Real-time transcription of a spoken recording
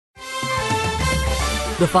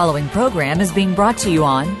The following program is being brought to you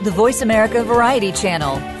on the Voice America Variety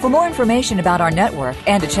Channel. For more information about our network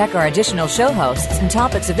and to check our additional show hosts and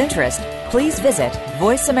topics of interest, please visit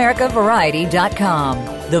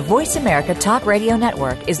voiceamericavariety.com. The Voice America Talk Radio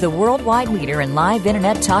Network is the worldwide leader in live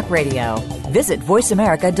Internet talk radio. Visit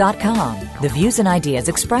voiceamerica.com. The views and ideas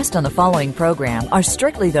expressed on the following program are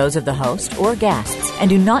strictly those of the host or guests and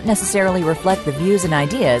do not necessarily reflect the views and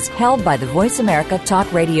ideas held by the Voice America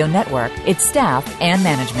Talk Radio Network, its staff, and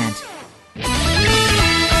management.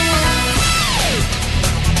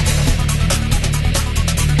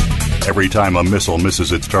 Every time a missile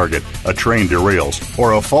misses its target, a train derails,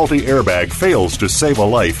 or a faulty airbag fails to save a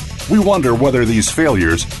life, we wonder whether these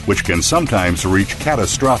failures, which can sometimes reach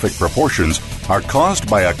catastrophic proportions, are caused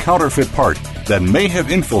by a counterfeit part that may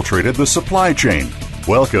have infiltrated the supply chain.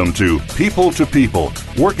 Welcome to People,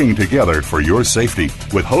 working together for your safety,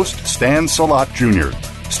 with host Stan Salot Jr.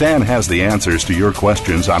 Stan has the answers to your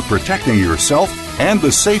questions on protecting yourself and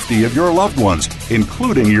the safety of your loved ones,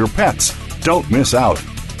 including your pets. Don't miss out.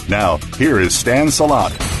 Now, here is Stan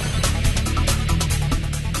Salot.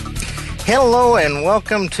 Hello and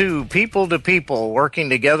welcome to People, working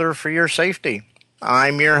together for your safety.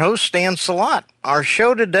 I'm your host, Stan Salot. Our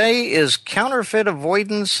show today is Counterfeit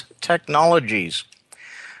Avoidance Technologies.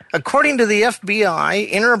 According to the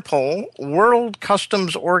FBI, Interpol, World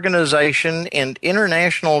Customs Organization, and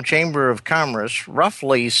International Chamber of Commerce,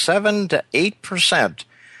 roughly 7 to 8%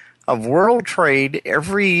 of world trade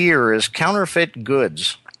every year is counterfeit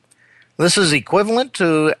goods. This is equivalent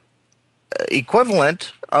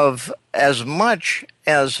of as much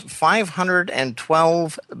as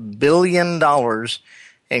 $512 billion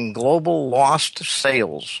in global lost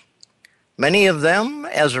sales. Many of them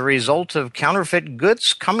as a result of counterfeit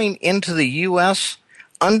goods coming into the U.S.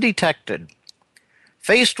 undetected.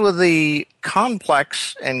 Faced with the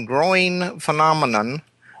complex and growing phenomenon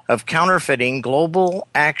of counterfeiting, global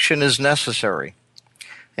action is necessary.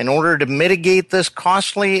 In order to mitigate this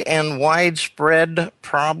costly and widespread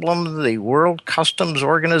problem, the World Customs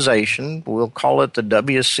Organization, we'll call it the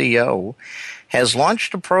WCO, has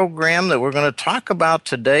launched a program that we're going to talk about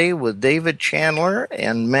today with David Chandler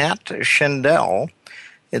and Matt Shindell.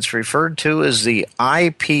 It's referred to as the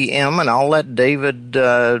IPM, and I'll let David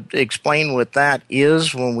explain what that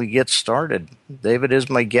is when we get started. David is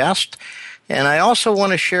my guest. And I also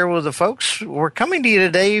want to share with the folks, we're coming to you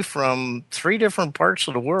today from 3 different parts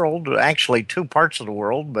of the world, actually 2 parts of the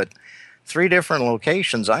world, but 3 different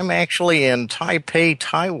locations. I'm actually in Taipei,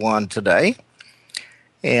 Taiwan today,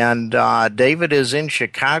 and David is in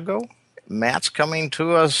Chicago. Matt's coming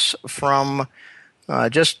to us from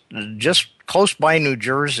just close by New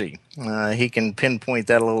Jersey. He can pinpoint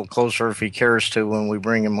that a little closer if he cares to when we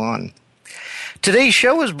bring him on. Today's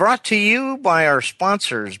show is brought to you by our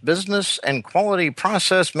sponsors, Business and Quality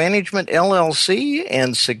Process Management, LLC,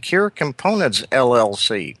 and Secure Components,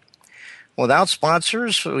 LLC. Without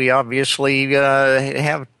sponsors, we obviously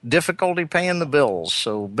have difficulty paying the bills.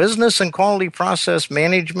 So Business and Quality Process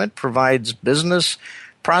Management provides business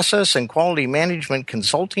process and quality management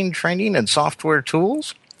consulting, training, and software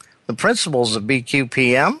tools. The principles of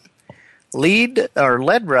BQPM led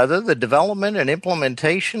the development and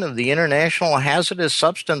implementation of the International Hazardous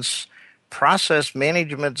Substance Process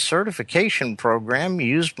Management Certification Program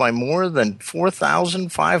used by more than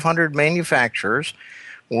 4,500 manufacturers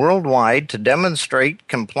worldwide to demonstrate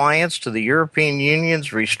compliance to the European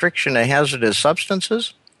Union's restriction of hazardous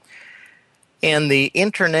substances, and the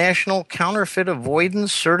International Counterfeit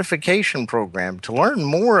Avoidance Certification Program. To learn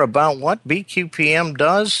more about what BQPM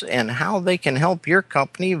does and how they can help your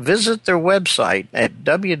company, visit their website at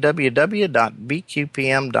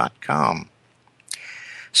www.bqpm.com.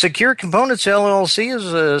 Secure Components LLC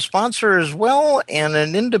is a sponsor as well, and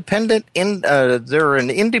they're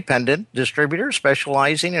an independent distributor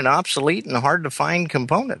specializing in obsolete and hard-to-find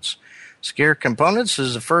components. Secure Components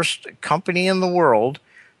is the first company in the world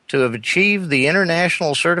to have achieved the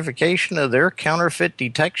international certification of their counterfeit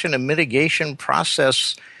detection and mitigation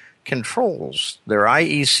process controls. Their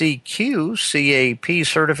IECQ CAP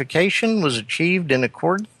certification was achieved in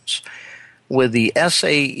accordance with the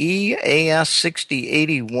SAE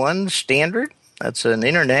AS6081 standard. That's an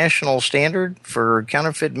international standard for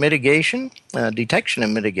counterfeit mitigation, detection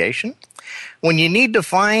and mitigation. When you need to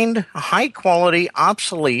find high-quality,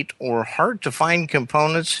 obsolete, or hard-to-find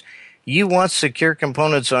components, you want Secure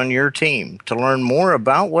Components on your team. To learn more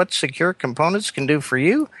about what Secure Components can do for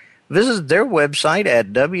you, visit their website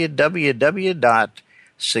at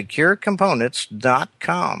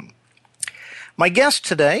www.securecomponents.com. My guest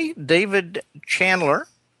today, David Chandler,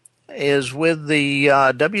 is with the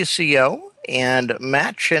WCO, and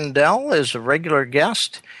Matt Shindell is a regular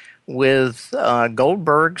guest with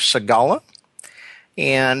Goldberg Segalla.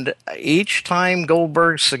 And each time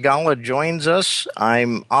Goldberg Segalla joins us,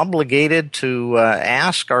 I'm obligated to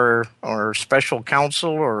ask our special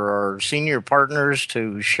counsel or our senior partners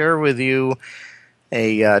to share with you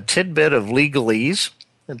a tidbit of legalese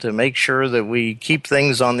to make sure that we keep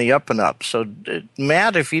things on the up and up. So,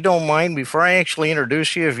 Matt, if you don't mind, before I actually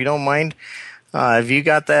introduce you, if you don't mind, have you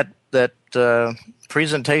got that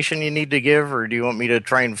presentation you need to give, or do you want me to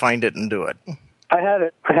try and find it and do it? I have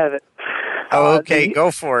it. Oh, okay,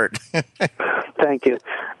 go for it. Thank you.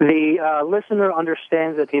 The listener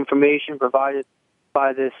understands that the information provided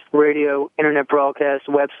by this radio, internet broadcast,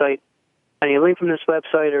 website, any link from this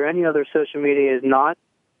website or any other social media is not,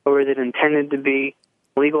 or is it intended to be,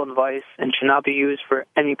 legal advice and should not be used for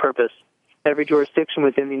any purpose. Every jurisdiction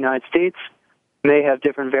within the United States may have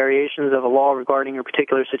different variations of a law regarding a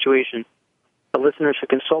particular situation. The listener should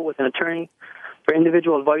consult with an attorney for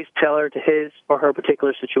individual advice tailored to his or her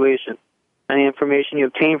particular situation. Any information you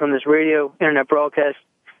obtain from this radio, internet broadcast,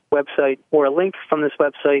 website, or a link from this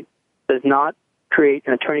website does not create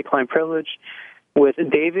an attorney-client privilege with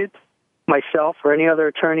David, myself, or any other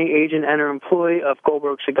attorney, agent, and or employee of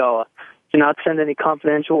Goldberg Segalla. Do not send any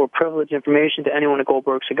confidential or privileged information to anyone at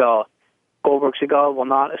Goldberg Segalla. Goldberg Segalla will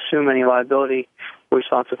not assume any liability or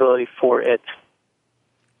responsibility for it.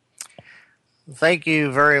 Thank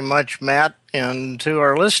you very much, Matt. And to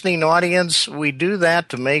our listening audience, we do that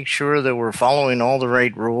to make sure that we're following all the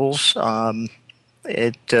right rules. The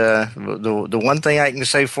one thing I can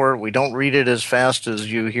say for it, we don't read it as fast as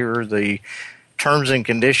you hear the terms and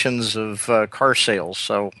conditions of car sales.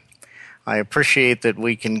 So I appreciate that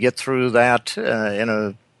we can get through that in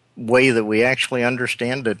a way that we actually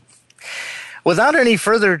understand it. Without any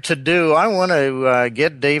further ado, I want to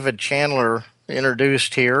get David Chandler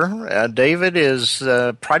introduced here. David is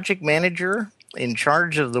project manager in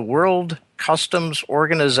charge of the World Customs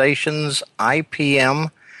Organization's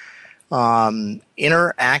IPM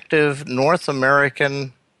Interactive North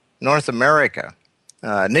America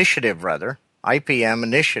Initiative, rather. IPM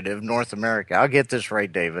Initiative North America. I'll get this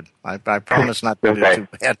right, David. I promise not to do too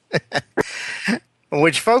bad.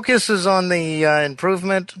 Which focuses on the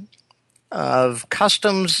improvement of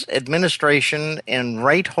customs administration and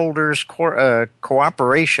right holders'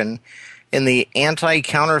 cooperation in the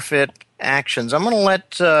anti-counterfeit actions. I'm going to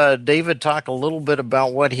let David talk a little bit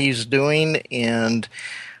about what he's doing and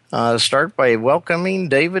start by welcoming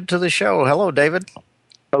David to the show. Hello, David.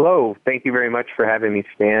 Hello. Thank you very much for having me,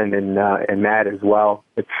 Stan, and Matt as well.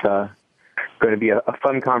 It's going to be a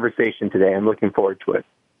fun conversation today. I'm looking forward to it.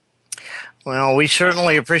 Well, we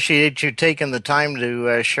certainly appreciate you taking the time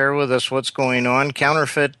to share with us what's going on.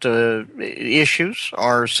 Counterfeit issues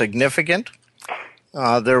are significant.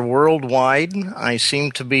 They're worldwide. I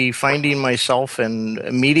seem to be finding myself in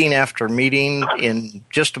meeting after meeting in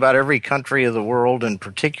just about every country of the world, and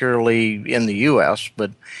particularly in the U.S.,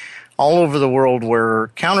 but all over the world, where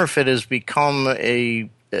counterfeit has become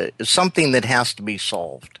something that has to be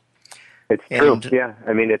solved. It's true, yeah.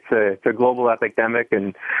 I mean, it's a global epidemic,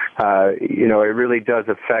 and it really does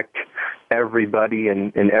affect everybody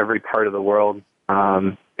in every part of the world,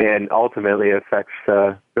 and ultimately affects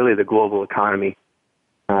really the global economy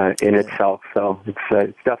in itself. So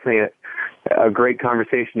it's definitely a great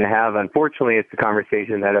conversation to have. Unfortunately, it's a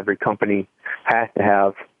conversation that every company has to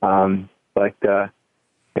have, but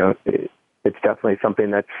it's definitely something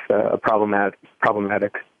that's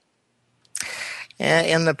problematic.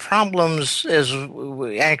 And the problems is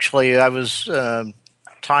actually, I was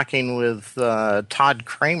talking with Todd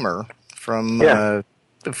Kramer from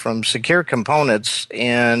Secure Components,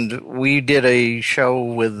 and we did a show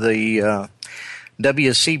with the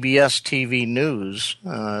WCBS TV News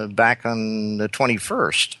back on the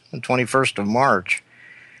 21st of March.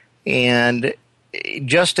 And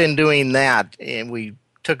just in doing that, we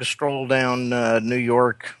took a stroll down New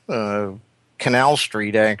York Canal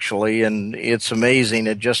Street, actually, and it's amazing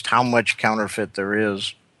at just how much counterfeit there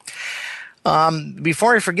is.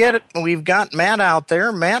 Before I forget it, we've got Matt out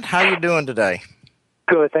there. Matt, how you doing today?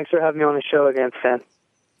 Good. Thanks for having me on the show again, Stan.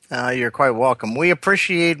 You're quite welcome. We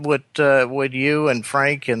appreciate what you and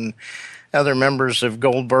Frank and other members of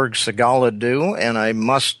Goldberg Segalla do, and I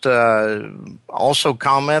must also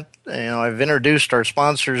comment, I've introduced our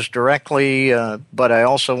sponsors directly, but I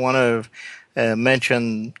also want to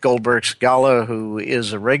mention Goldberg Segalla, who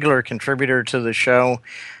is a regular contributor to the show,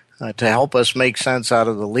 to help us make sense out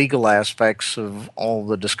of the legal aspects of all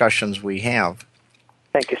the discussions we have.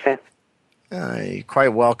 Thank you, Stan. You're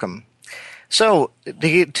quite welcome. So,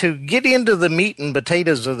 to get into the meat and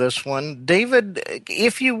potatoes of this one, David,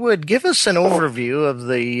 if you would give us an overview of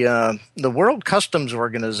the World Customs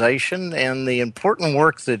Organization and the important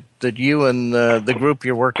work that you and the group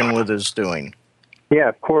you're working with is doing. Yeah,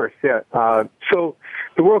 of course. Yeah. So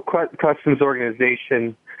the World Customs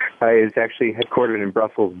Organization is actually headquartered in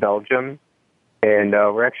Brussels, Belgium, and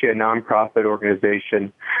we're actually a nonprofit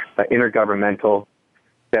organization, intergovernmental,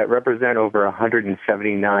 that represent over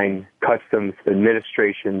 179 customs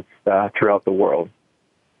administrations throughout the world.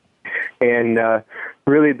 And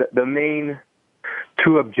really, the main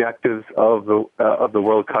two objectives of the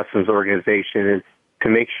World Customs Organization is to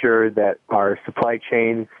make sure that our supply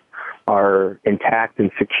chains are intact and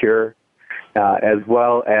secure, as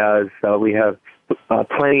well as we have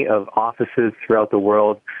plenty of offices throughout the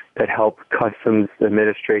world that help customs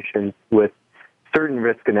administrations with certain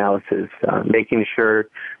risk analysis, making sure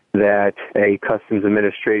that a customs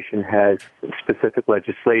administration has specific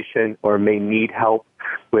legislation or may need help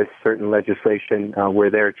with certain legislation. We're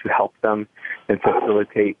there to help them and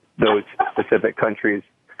facilitate those specific countries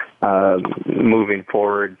moving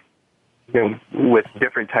forward, with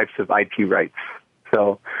different types of IP rights.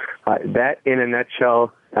 So that, in a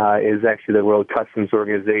nutshell, is actually the World Customs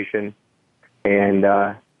Organization, and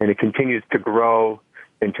it continues to grow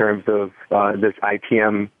in terms of this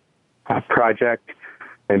IPM project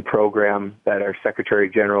and program that our Secretary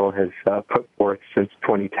General has put forth since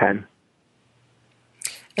 2010.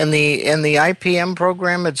 And the IPM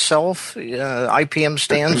program itself, IPM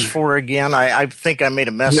stands for, again, I think I made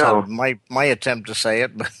a mess of my attempt to say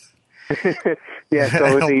it, but yeah,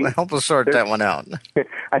 so help us sort that one out.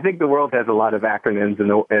 I think the world has a lot of acronyms,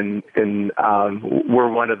 and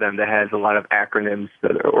we're one of them that has a lot of acronyms,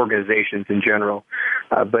 organizations in general.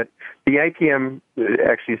 But the IPM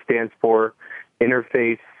actually stands for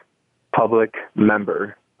Interface Public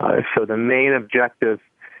Member. So the main objective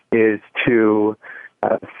is to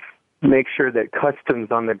make sure that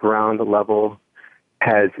customs on the ground level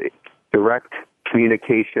has direct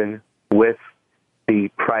communication with the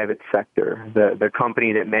private sector, the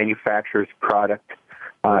company that manufactures product,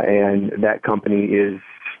 and that company is,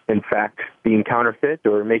 in fact, being counterfeit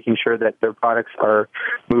or making sure that their products are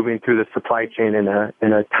moving through the supply chain in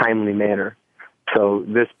a timely manner. So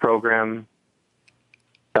this program,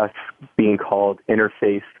 thus being called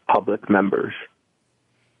Interface Public Members.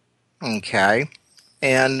 Okay.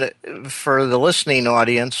 And for the listening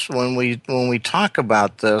audience, when we talk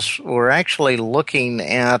about this, we're actually looking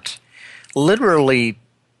at literally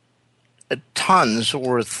tons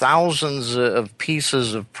or thousands of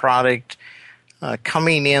pieces of product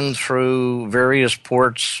coming in through various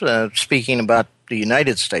ports, speaking about the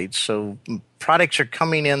United States. So products are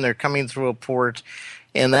coming in, they're coming through a port,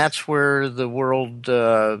 and that's where the world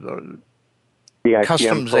the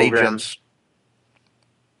customs agents...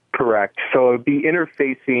 Correct. So it would be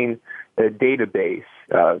interfacing a database.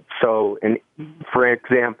 For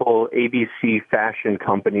example, ABC Fashion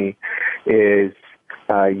Company is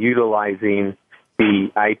utilizing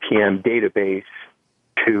the IPM database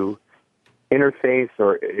to interface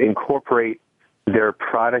or incorporate their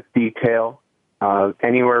product detail,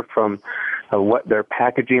 anywhere from what their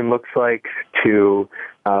packaging looks like to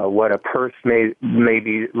what a purse may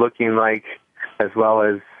be looking like, as well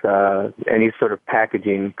as any sort of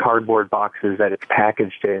packaging, cardboard boxes that it's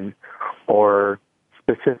packaged in, or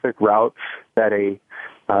specific routes that a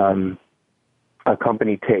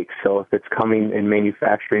company takes. So if it's coming in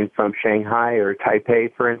manufacturing from Shanghai or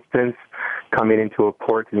Taipei, for instance, coming into a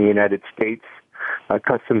port in the United States,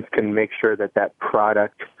 customs can make sure that that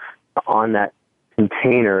product on that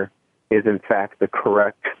container is in fact the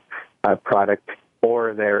correct product,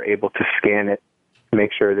 or they're able to scan it to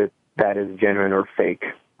make sure that that is genuine or fake.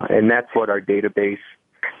 And that's what our database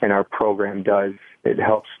and our program does. It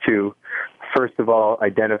helps to, first of all,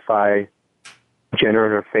 identify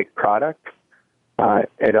genuine or fake product.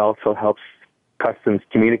 It also helps customs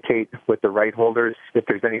communicate with the right holders if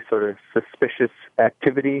there's any sort of suspicious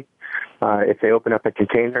activity. If they open up a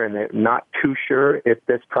container and they're not too sure if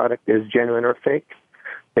this product is genuine or fake,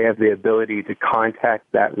 they have the ability to contact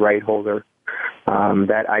that right holder,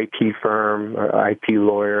 that IP firm or IP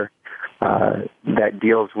lawyer that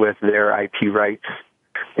deals with their IP rights,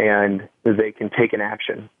 and they can take an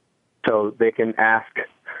action. So they can ask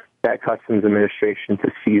that customs administration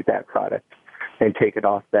to seize that product and take it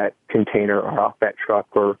off that container or off that truck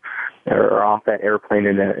or off that airplane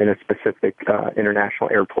in a specific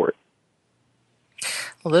international airport.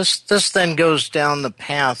 Well, this then goes down the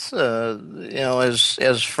path,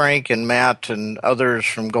 as Frank and Matt and others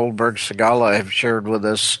from Goldberg Segalla have shared with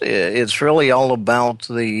us. It's really all about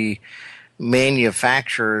the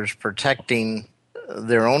manufacturers protecting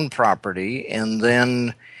their own property and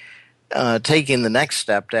then taking the next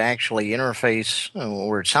step to actually interface,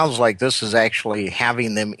 or it sounds like this is actually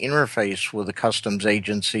having them interface with the customs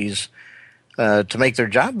agencies to make their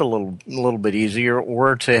job a little bit easier,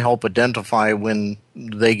 or to help identify when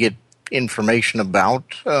they get information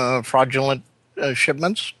about fraudulent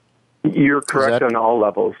shipments? You're correct on all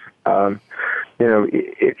levels.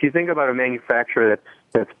 If you think about a manufacturer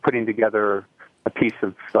that's putting together a piece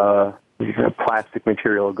of plastic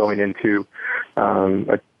material going into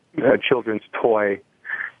a children's toy,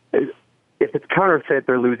 if it's counterfeit,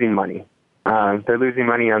 they're losing money. They're losing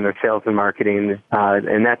money on their sales and marketing,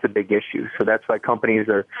 and that's a big issue. So that's why companies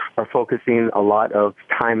are focusing a lot of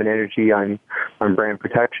time and energy on brand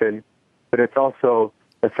protection. But it's also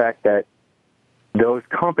the fact that those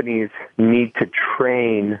companies need to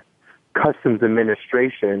train customs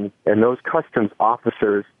administration and those customs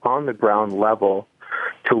officers on the ground level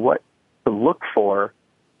to what to look for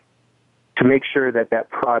to make sure that that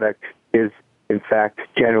product is, in fact,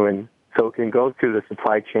 genuine, so it can go through the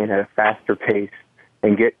supply chain at a faster pace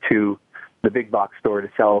and get to the big box store to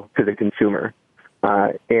sell to the consumer.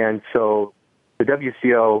 And so the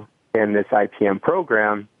WCO and this IPM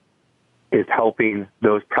program is helping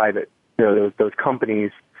those private, those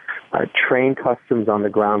companies train customs on the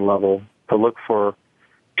ground level to look for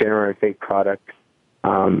genuine or fake product,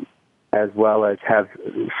 as well as have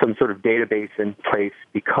some sort of database in place,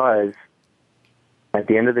 because at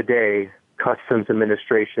the end of the day, customs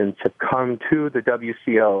administrations have come to the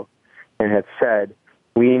WCO and have said,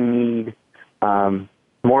 we need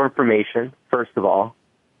more information, first of all,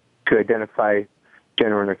 to identify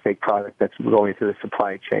genuine or fake product that's going through the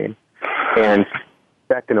supply chain. And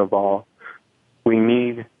second of all, we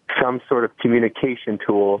need some sort of communication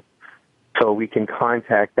tool so we can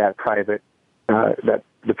contact that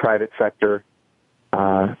the private sector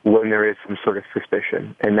when there is some sort of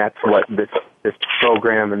suspicion. And that's what this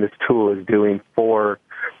program and this tool is doing for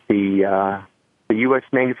the U.S.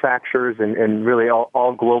 manufacturers and really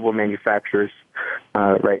all global manufacturers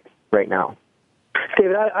right now.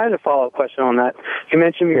 David, I had a follow-up question on that. You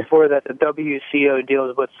mentioned before that the WCO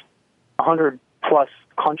deals with 100-plus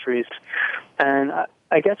countries, and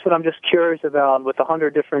I guess what I'm just curious about, with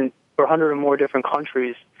 100 or more different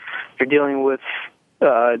countries, you're dealing with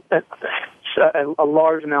a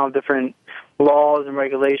large amount of different laws and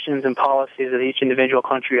regulations and policies that each individual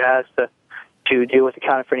country has to deal with the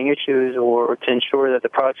counterfeiting issues or to ensure that the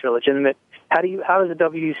products are legitimate. How does the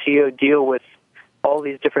WCO deal with all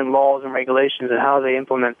these different laws and regulations, and how do they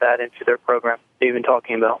implement that into their program that you've been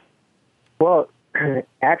talking about? Well,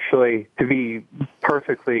 actually, to be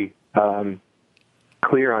perfectly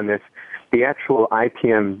clear on this, the actual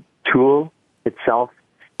IPM tool itself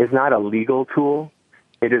is not a legal tool.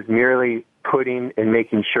 It is merely putting and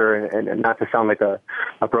making sure, and not to sound like a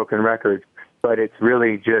broken record, but it's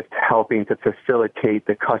really just helping to facilitate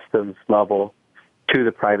the customs level to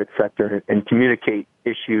the private sector and communicate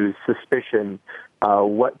issues, suspicion,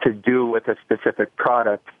 what to do with a specific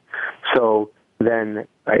product. So then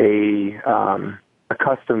a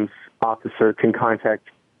customs officer can contact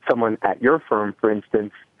someone at your firm, for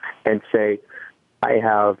instance, and say, I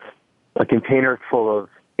have a container full of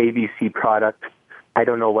ABC product. I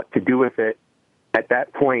don't know what to do with it. At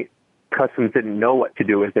that point, customs didn't know what to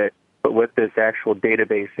do with it, but with this actual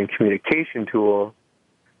database and communication tool,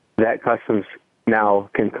 that customs now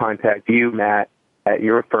can contact you, Matt, at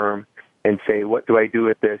your firm and say, what do I do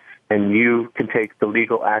with this? And you can take the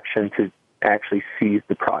legal action to actually seize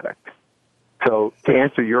the product. So to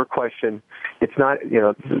answer your question, it's not,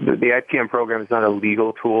 the IPM program is not a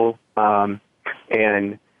legal tool, and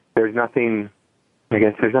there's nothing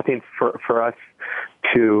for us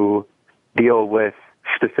to deal with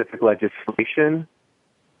specific legislation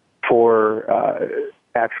for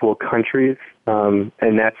actual countries, and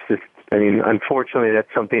that's just, unfortunately,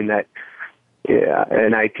 that's something that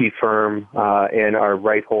an IT firm and our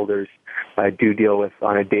right holders do deal with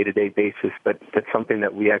on a day-to-day basis, but that's something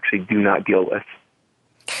that we actually do not deal with.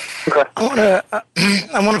 Okay.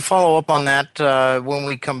 I want to follow up on that when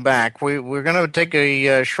we come back. We're going to take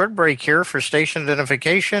a short break here for station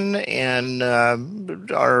identification and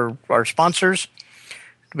our sponsors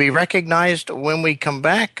to be recognized. When we come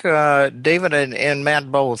back, David and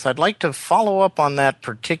Matt both, I'd like to follow up on that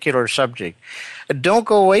particular subject. Don't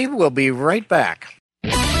go away. We'll be right back.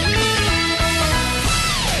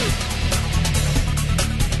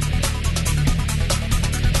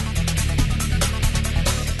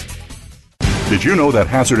 Did you know that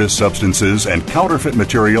hazardous substances and counterfeit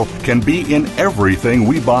material can be in everything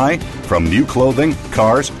we buy? From new clothing,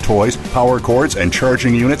 cars, toys, power cords, and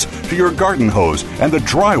charging units to your garden hose and the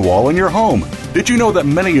drywall in your home. Did you know that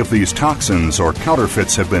many of these toxins or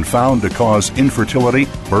counterfeits have been found to cause infertility,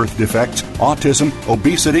 birth defects, autism,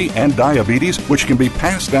 obesity, and diabetes, which can be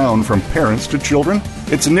passed down from parents to children?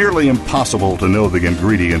 It's nearly impossible to know the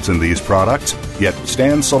ingredients in these products, yet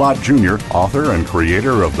Stan Salot Jr., author and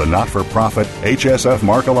creator of the not-for-profit HSF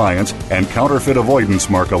Mark Alliance and Counterfeit Avoidance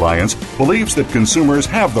Mark Alliance, believes that consumers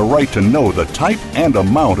have the right to know the type and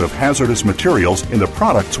amount of hazardous materials in the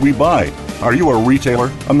products we buy. Are you a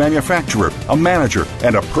retailer, a manufacturer, a manager,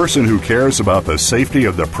 and a person who cares about the safety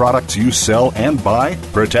of the products you sell and buy?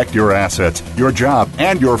 Protect your assets, your job,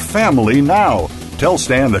 and your family now. Tell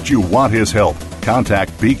Stan that you want his help.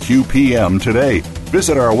 Contact BQPM today.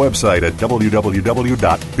 Visit our website at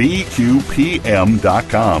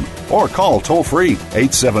www.bqpm.com or call toll-free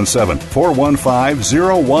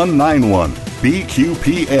 877-415-0191.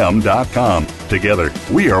 bqpm.com. Together,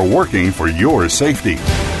 we are working for your safety.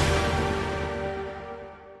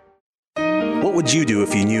 What would you do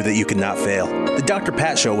if you knew that you could not fail? The Dr.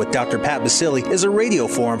 Pat Show with Dr. Pat Basili is a radio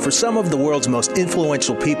forum for some of the world's most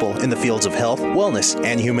influential people in the fields of health, wellness,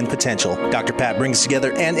 and human potential. Dr. Pat brings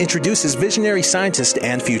together and introduces visionary scientists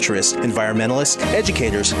and futurists, environmentalists,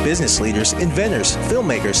 educators, business leaders, inventors,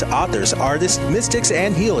 filmmakers, authors, artists, mystics,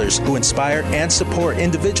 and healers who inspire and support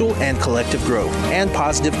individual and collective growth and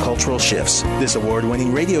positive cultural shifts. This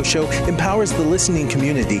award-winning radio show empowers the listening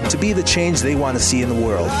community to be the change they want to see in the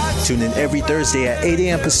world. Tune in every Thursday at 8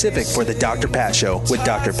 a.m. Pacific for the Dr. Pat Show with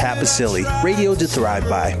Dr. Pat Basili, radio to thrive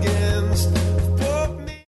by.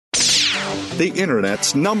 The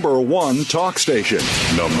Internet's #1 talk station.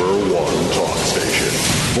 #1 talk station.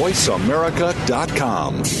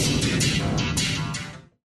 VoiceAmerica.com.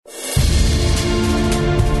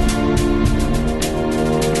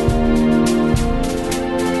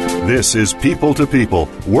 This is People to People,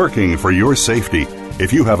 working for your safety.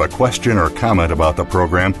 If you have a question or comment about the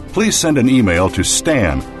program, please send an email to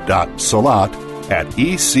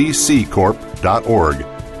stan.salot@ecccorp.org.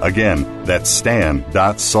 Again, that's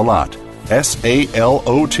stan.salot,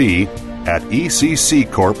 SALOT,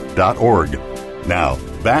 @ecccorp.org. Now,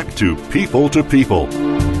 back to People,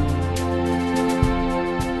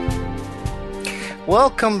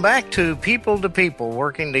 Welcome back to People,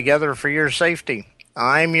 working together for your safety.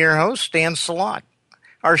 I'm your host, Stan Salot.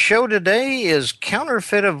 Our show today is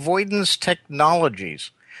Counterfeit Avoidance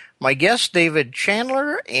Technologies. My guests, David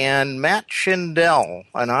Chandler and Matt Shindell,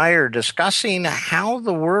 and I are discussing how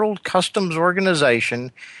the World Customs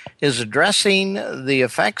Organization is addressing the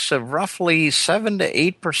effects of roughly 7 to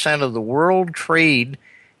 8% of the world trade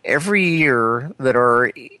every year that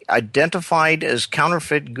are identified as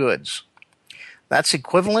counterfeit goods. That's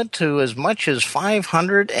equivalent to as much as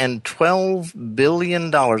 $512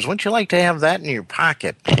 billion. Wouldn't you like to have that in your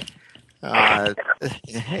pocket? I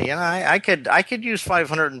could use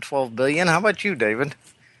 $512 billion. How about you, David?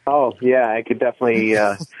 Oh yeah, I could definitely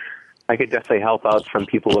help out some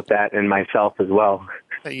people with that, and myself as well.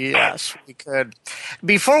 Yes, we could.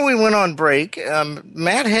 Before we went on break,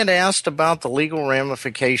 Matt had asked about the legal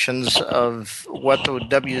ramifications of what the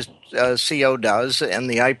WCO does and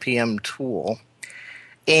the IPM tool.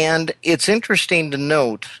 And it's interesting to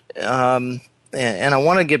note, and I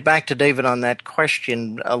want to get back to David on that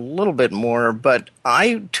question a little bit more, but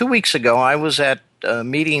 2 weeks ago I was at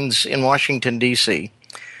meetings in Washington, D.C.,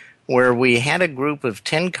 where we had a group of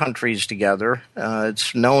 10 countries together.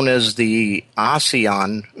 It's known as the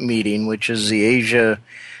ASEAN meeting, which is the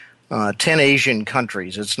 10 Asian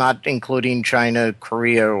countries. It's not including China,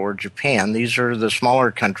 Korea, or Japan. These are the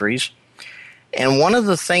smaller countries. And one of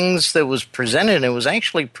the things that was presented, it was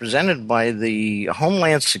actually presented by the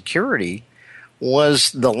Homeland Security, was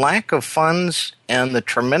the lack of funds and the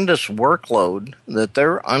tremendous workload that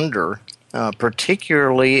they're under,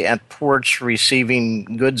 particularly at ports receiving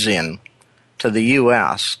goods in to the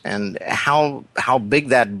U.S., and how big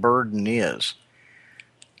that burden is.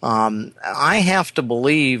 I have to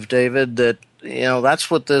believe, David, that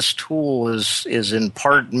that's what this tool is in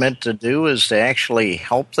part meant to do, is to actually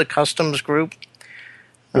help the customs group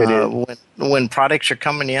when products are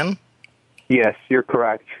coming in. Yes, you're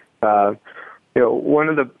correct. One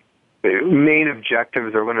of the main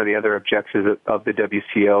objectives, or one of the other objectives of the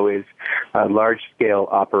WCO, is large-scale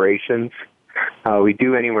operations. We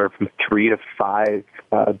do anywhere from 3 to 5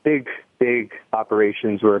 big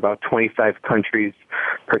operations where about 25 countries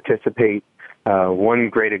participate. One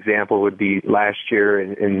great example would be last year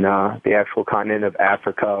in the actual continent of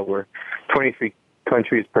Africa, where 23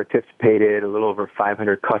 countries participated, a little over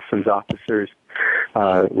 500 customs officers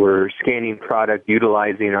We're scanning product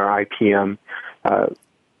utilizing our IPM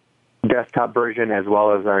desktop version as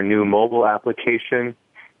well as our new mobile application,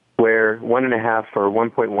 where 1.5 or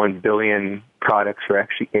 1.1 billion products are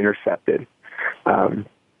actually intercepted.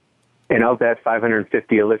 And of that,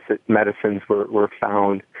 550 illicit medicines were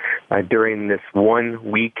found during this 1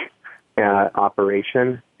 week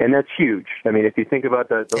operation, and that's huge. I mean, if you think about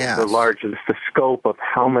the scope of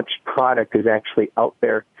how much product is actually out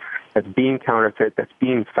there that's being counterfeit, that's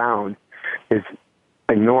being found, is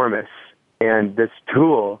enormous. And this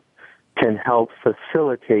tool can help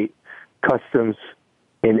facilitate customs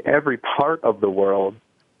in every part of the world.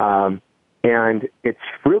 And it's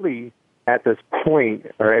really at this point,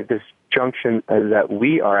 or at this junction that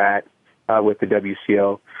we are at with the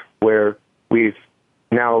WCO, where we've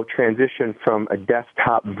now transitioned from a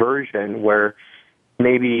desktop version where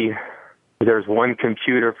maybe there's one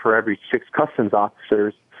computer for every 6 customs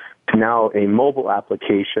officers to now a mobile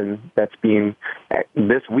application that's being,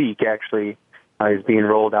 this week actually, is being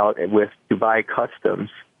rolled out with Dubai Customs,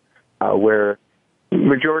 where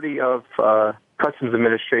majority of customs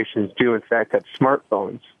administrations do, in fact, have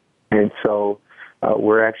smartphones. And so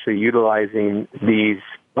we're actually utilizing these,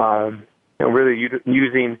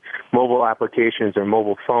 using mobile applications or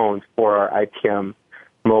mobile phones for our IPM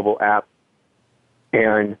mobile app.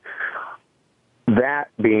 And that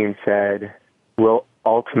being said, will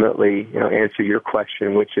ultimately answer your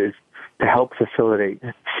question, which is to help facilitate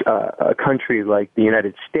a country like the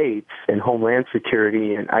United States and Homeland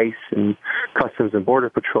Security and ICE and Customs and Border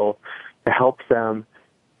Patrol to help them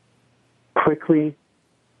quickly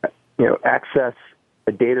access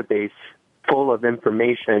a database full of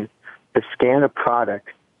information to scan a product,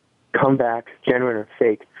 come back, genuine or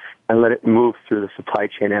fake, and let it move through the supply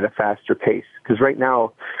chain at a faster pace. Because right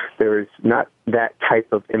now, there is not that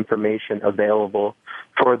type of information available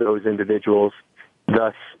for those individuals,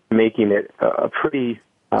 thus making it a pretty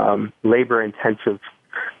labor-intensive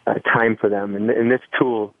time for them. And this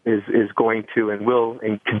tool is going to and will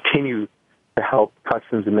and continue to help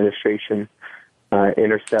Customs Administration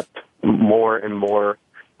intercept more and more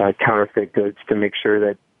counterfeit goods to make sure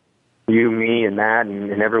that you, me, and Matt,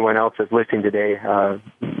 and everyone else that's listening today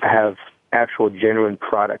have actual genuine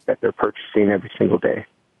product that they're purchasing every single day.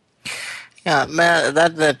 Yeah, Matt,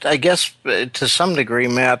 that I guess to some degree,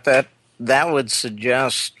 Matt, that would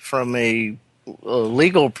suggest from a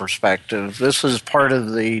legal perspective, this is part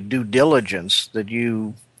of the due diligence that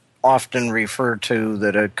you often refer to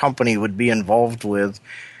that a company would be involved with,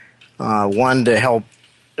 one, to help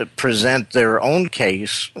present their own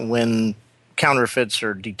case when counterfeits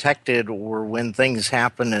are detected or when things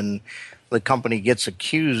happen and the company gets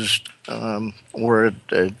accused, or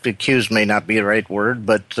accused may not be the right word,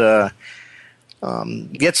 but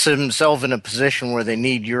gets themselves in a position where they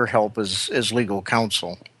need your help as legal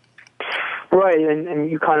counsel. Right, and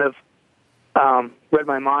you kind of read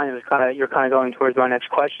my mind. It was you're kind of going towards my next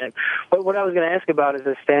question. But what I was going to ask about is,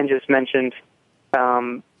 as Stan just mentioned,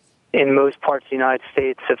 in most parts of the United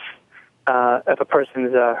States, if a person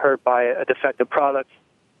is hurt by a defective product,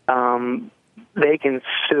 they can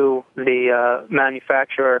sue the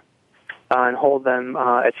manufacturer and hold them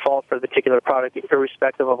at fault for the particular product,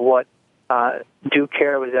 irrespective of what due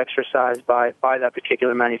care was exercised by that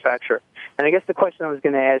particular manufacturer. And I guess the question I was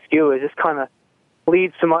going to ask you is, this kind of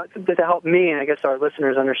leads to help me and I guess our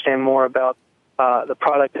listeners understand more about the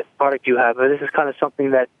product you have. But this is kind of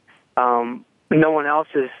something that no one else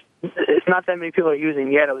is. It's not that many people are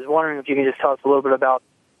using yet. I was wondering if you can just tell us a little bit about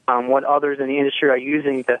what others in the industry are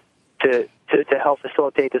using to help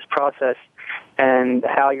facilitate this process, and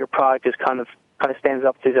how your product is kind of stands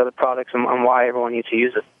up to these other products, and why everyone needs to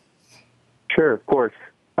use it. Sure, of course.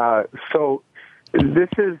 So this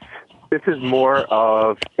is more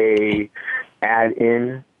of a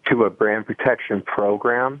add-in to a brand protection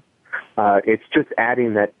program. It's just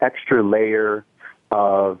adding that extra layer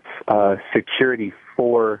of security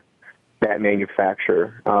for that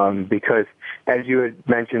manufacturer, because as you had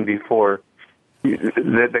mentioned before,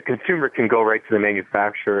 the consumer can go right to the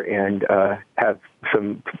manufacturer and have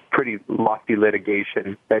some pretty lofty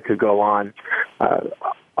litigation that could go on.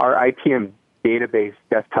 Our IPM database,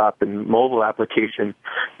 desktop, and mobile application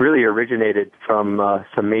really originated from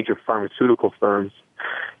some major pharmaceutical firms.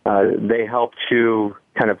 They helped to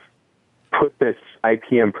kind of put this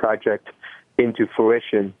IPM project into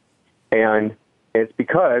fruition, and it's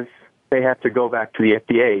because they have to go back to the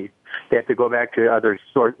FDA. They have to go back to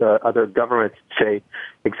other governments to say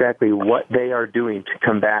exactly what they are doing to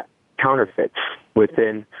combat counterfeits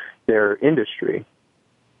within their industry.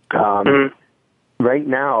 Right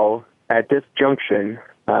now, at this junction,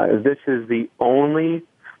 this is the only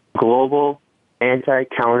global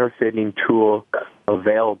anti-counterfeiting tool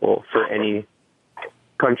available for any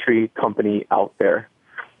country, company out there.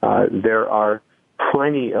 There are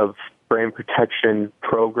plenty of brand protection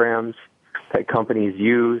programs that companies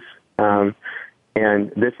use, and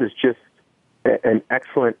this is just an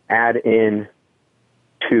excellent add-in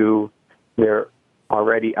to their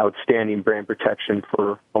already outstanding brand protection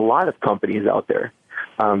for a lot of companies out there.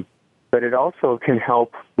 But it also can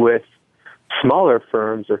help with smaller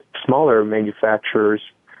firms or smaller manufacturers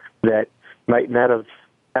that might not have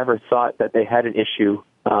ever thought that they had an issue,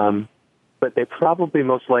 but they probably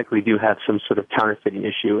most likely do have some sort of counterfeiting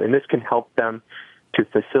issue, and this can help them to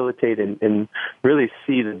facilitate and really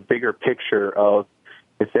see the bigger picture of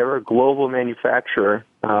if they're a global manufacturer,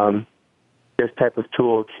 this type of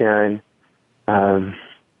tool can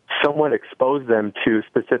somewhat expose them to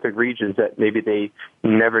specific regions that maybe they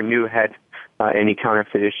never knew had any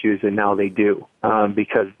counterfeit issues, and now they do,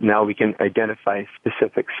 because now we can identify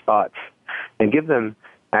specific spots and give them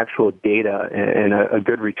actual data and a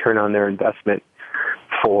good return on their investment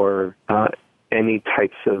for any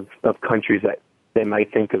types of countries that they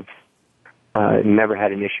might think of never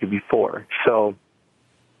had an issue before. So,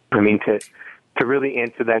 I mean, to really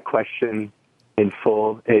answer that question in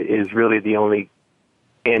full, it is really the only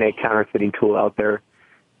anti-counterfeiting tool out there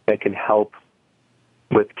that can help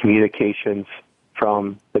with communications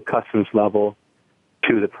from the customs level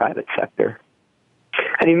to the private sector.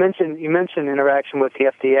 And you mentioned interaction with the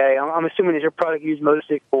FDA. I'm assuming, is your product used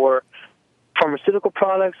mostly for pharmaceutical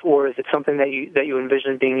products, or is it something that you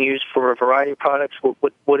envision being used for a variety of products?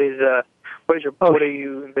 What are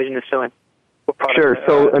you envisioning selling? What products? Sure.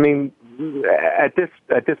 So, I mean, at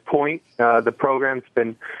this point, the program's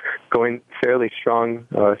been going fairly strong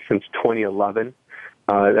since 2011.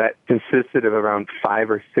 That consisted of around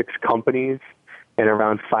 5 or 6 companies and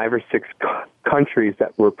around 5 or 6 countries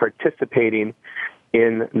that were participating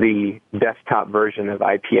in the desktop version of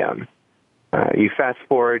IPM. You fast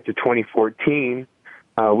forward to 2014,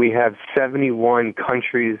 we have 71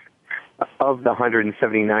 countries of the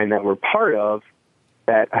 179 that we're part of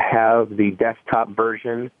that have the desktop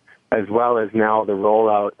version, as well as now the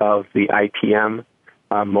rollout of the IPM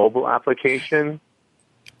mobile application,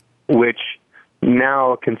 which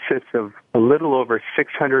now consists of a little over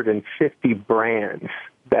 650 brands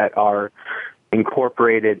that are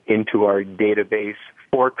incorporated into our database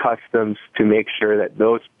for customs to make sure that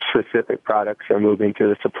those specific products are moving through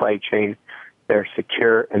the supply chain. They're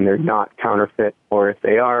secure and they're not counterfeit, or if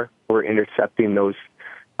they are, we're intercepting those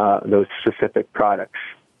specific products.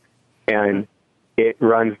 And it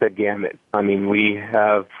runs the gamut. I mean, we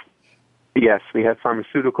have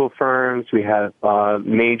pharmaceutical firms, we have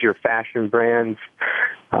major fashion brands,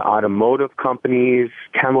 automotive companies,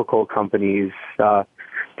 chemical companies,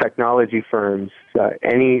 technology technology firms,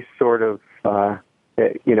 any sort of,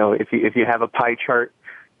 if you have a pie chart,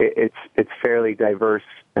 it's fairly diverse,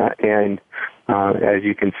 and as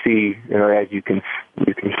you can see, as you can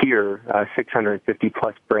hear, 650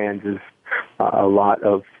 plus brands is a lot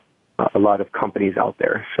of companies out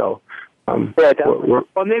there. So. Yeah, definitely.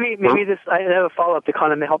 Well, maybe this. I have a follow-up to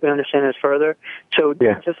kind of help me understand this further. So,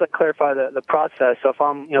 just to clarify the process. So, if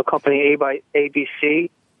I'm, company A by ABC,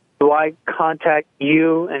 do I contact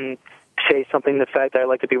you and say something to the fact that I'd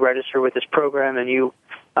like to be registered with this program, and you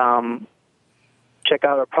check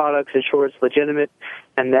out our products, ensure it's legitimate,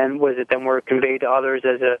 and then we're conveyed to others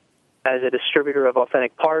as a distributor of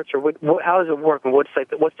authentic parts, or how does it work, and what's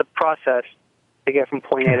the process to get from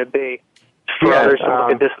point A to B? For others to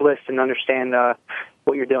look at this list and understand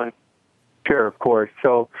what you're doing. Sure, of course.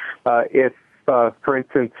 So if, for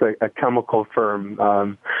instance, a chemical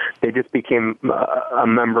firm, they just became a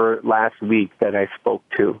member last week that I spoke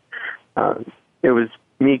to. It was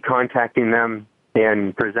me contacting them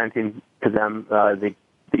and presenting to them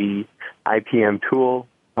the IPM tool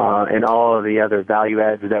and all of the other value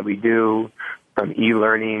adds that we do, from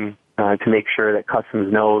e-learning to make sure that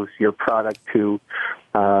customs knows your product, to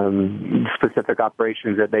specific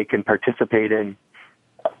operations that they can participate in.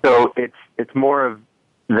 So it's more of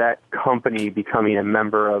that company becoming a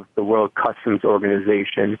member of the World Customs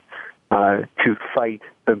Organization to fight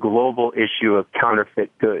the global issue of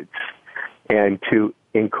counterfeit goods and to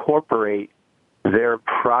incorporate their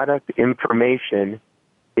product information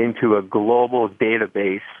into a global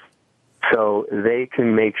database so they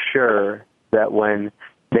can make sure that when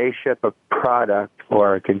they ship a product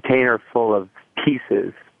or a container full of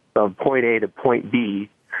pieces from point A to point B,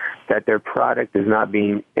 that their product is not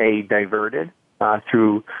being diverted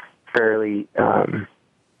through fairly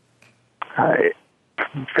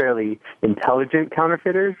intelligent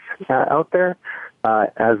counterfeiters out there,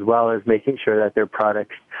 as well as making sure that their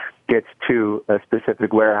products gets to a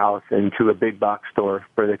specific warehouse and to a big box store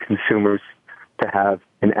for the consumers to have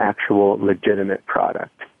an actual legitimate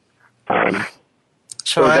product.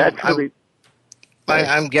 So that's really...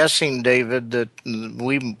 I'm guessing, David, that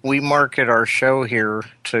we market our show here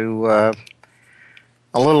to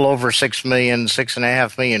a little over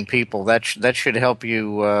 6.5 million people. That should help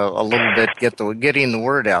you a little bit getting the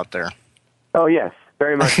word out there. Oh yes,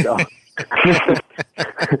 very much so.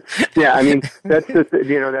 Yeah, I mean that's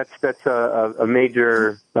a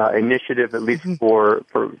major initiative, at least for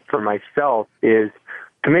myself, is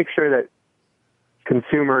to make sure that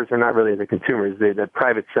consumers are not really the consumers, the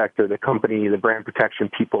private sector, the company, the brand protection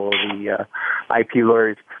people, the IP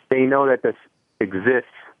lawyers. They know that this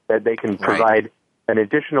exists, that they can provide an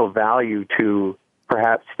additional value to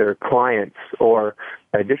perhaps their clients or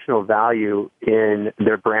additional value in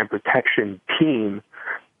their brand protection team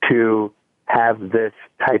to have this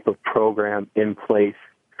type of program in place.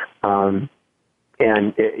 And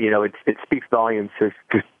it speaks volumes.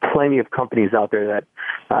 There's plenty of companies out there that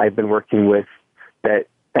I've been working with that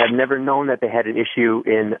have never known that they had an issue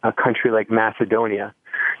in a country like Macedonia.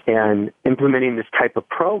 And implementing this type of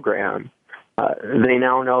program, they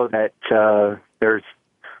now know that there's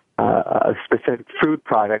a specific food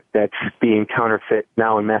product that's being counterfeit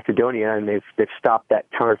now in Macedonia, and they've stopped that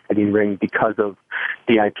counterfeiting ring because of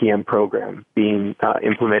the IPM program being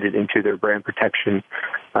implemented into their brand protection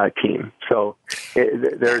team. So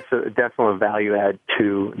there's definitely a value add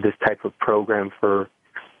to this type of program for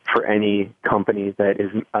any company that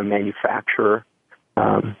is a manufacturer,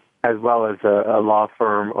 as well as a law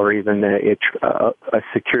firm or even a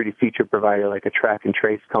security feature provider like a track and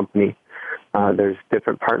trace company. There's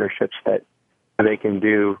different partnerships that they can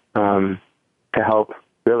do to help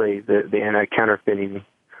really the anti-counterfeiting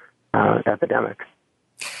epidemic.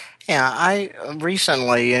 Yeah, I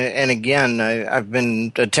recently, and again, I've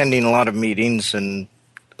been attending a lot of meetings and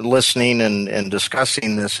listening and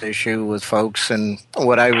discussing this issue with folks, and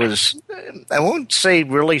what I won't say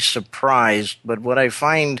really surprised, but what I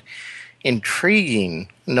find intriguing,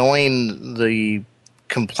 knowing the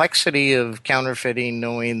complexity of counterfeiting,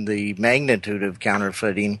 knowing the magnitude of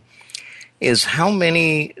counterfeiting, is how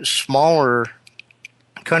many smaller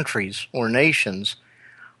countries or nations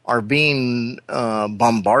are being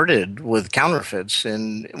bombarded with counterfeits.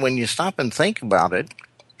 And when you stop and think about it,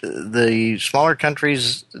 the smaller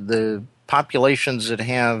countries, the populations that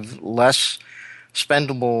have less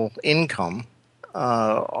spendable income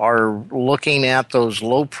are looking at those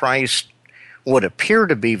low-priced, what appear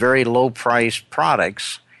to be very low-priced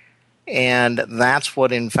products, and that's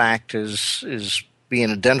what in fact is being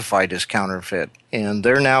identified as counterfeit. And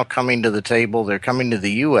they're now coming to the table. They're coming to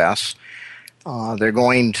the U.S. They're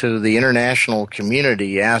going to the international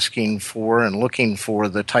community asking for and looking for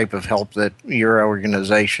the type of help that your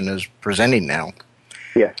organization is presenting now.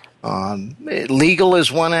 Yes. Legal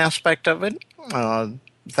is one aspect of it.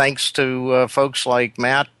 Thanks to folks like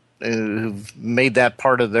Matt who've made that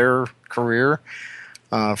part of their career,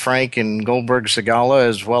 Frank and Goldberg Segalla,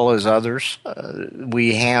 as well as others,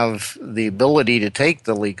 we have the ability to take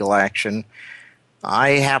the legal action. I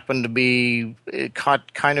happen to be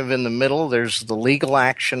caught kind of in the middle. There's the legal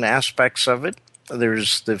action aspects of it.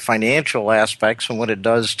 There's the financial aspects and what it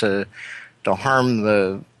does to harm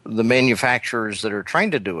the manufacturers that are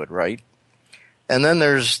trying to do it right. And then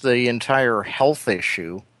there's the entire health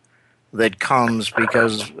issue that comes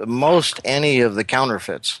because most any of the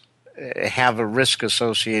counterfeits have a risk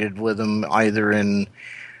associated with them, either in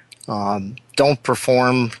don't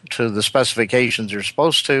perform to the specifications they're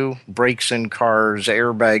supposed to, brakes in cars,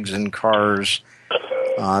 airbags in cars,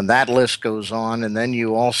 that list goes on. And then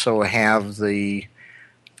you also have the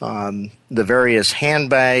various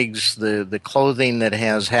handbags, the clothing that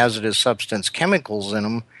has hazardous substance chemicals in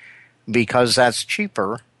them, because that's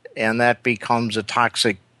cheaper, and that becomes a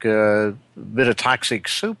toxic bit of toxic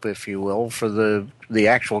soup, if you will, for the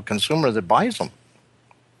actual consumer that buys them.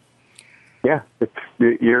 Yeah,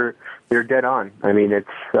 you're dead on. I mean, it's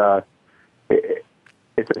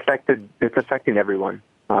affecting everyone,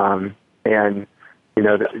 and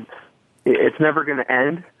it's never going to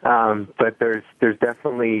end. But there's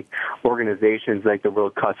definitely organizations like the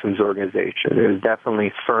World Customs Organization. There's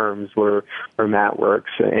definitely firms where Matt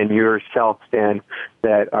works and yourself, Stan,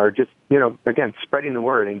 that are just again spreading the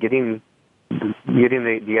word and getting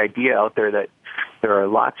the idea out there that there are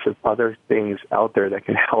lots of other things out there that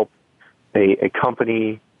can help a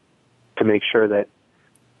company to make sure that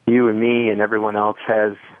you and me and everyone else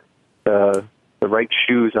has the right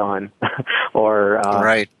shoes on, or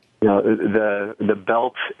right. The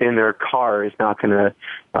belt in their car is not going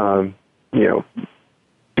to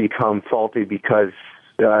become faulty because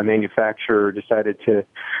manufacturer decided to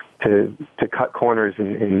cut corners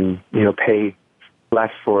and pay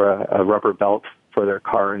less for a rubber belt for their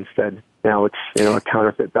car instead. Now it's a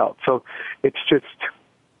counterfeit belt. So it's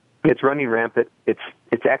running rampant. It's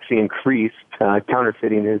actually increased.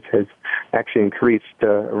 Counterfeiting has actually increased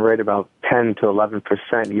right about 10 to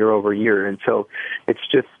 11% year over year, and so it's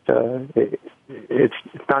just it's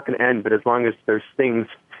not going to end. But as long as there's things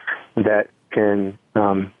that can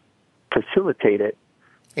facilitate it,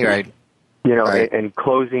 right? Right. And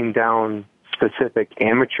closing down specific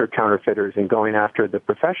amateur counterfeiters and going after the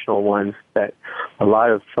professional ones that a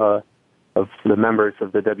lot of the members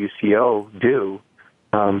of the WCO do.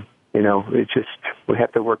 It's just we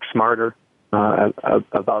have to work smarter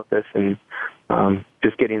about this, and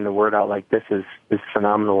just getting the word out like this is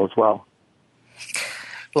phenomenal as well.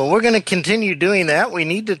 Well, we're going to continue doing that. We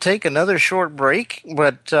need to take another short break,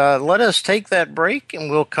 but let us take that break, and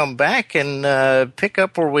we'll come back and pick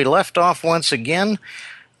up where we left off once again.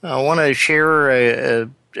 I want to share a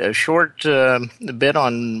short bit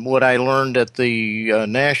on what I learned at the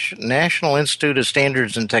National Institute of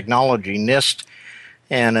Standards and Technology, NIST,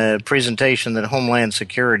 and a presentation that Homeland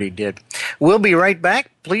Security did. We'll be right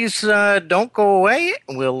back. Please don't go away.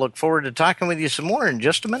 We'll look forward to talking with you some more in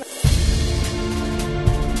just a minute.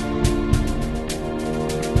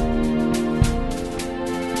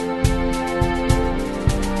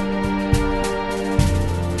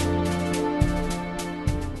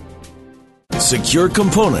 Secure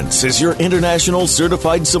Components is your international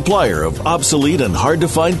certified supplier of obsolete and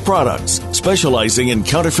hard-to-find products. Specializing in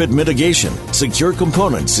counterfeit mitigation, Secure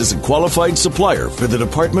Components is a qualified supplier for the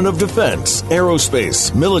Department of Defense,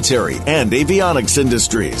 aerospace, military, and avionics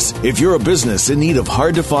industries. If you're a business in need of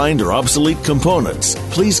hard-to-find or obsolete components,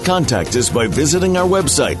 please contact us by visiting our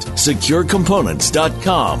website,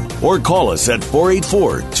 securecomponents.com, or call us at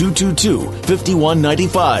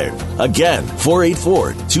 484-222-5195. Again,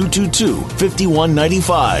 484-222-5195.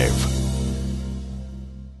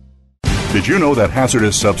 Did you know that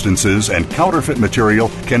hazardous substances and counterfeit material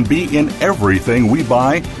can be in everything we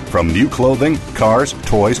buy? From new clothing, cars,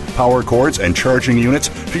 toys, power cords, and charging units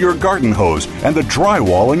to your garden hose and the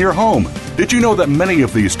drywall in your home. Did you know that many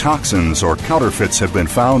of these toxins or counterfeits have been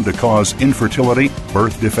found to cause infertility,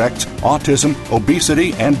 birth defects, autism,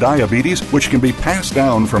 obesity, and diabetes, which can be passed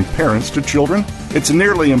down from parents to children? It's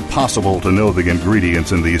nearly impossible to know the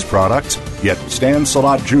ingredients in these products, yet Stan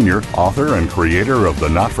Salot Jr., author and creator of the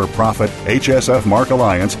not-for-profit HSF Mark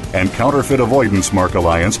Alliance and Counterfeit Avoidance Mark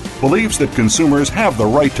Alliance, believes that consumers have the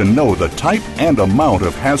right to know the type and amount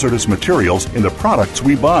of hazardous materials in the products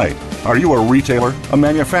we buy. Are you a retailer, a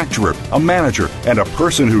manufacturer, a manager, and a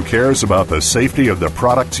person who cares about the safety of the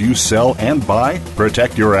products you sell and buy?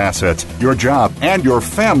 Protect your assets, your job, and your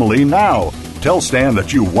family now. Tell Stan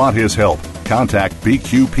that you want his help. Contact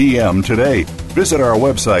BQPM today. Visit our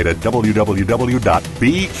website at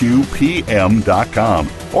www.bqpm.com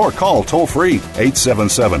or call toll-free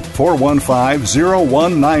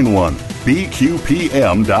 877-415-0191.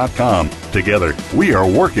 bqpm.com. Together, we are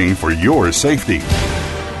working for your safety.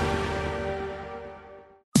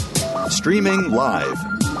 Streaming live,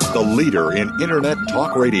 the leader in Internet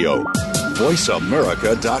talk radio,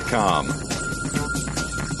 voiceamerica.com.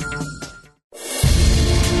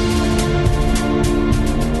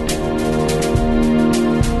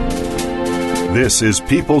 This is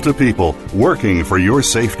People to People, working for your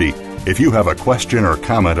safety. If you have a question or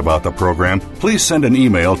comment about the program, please send an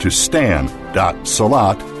email to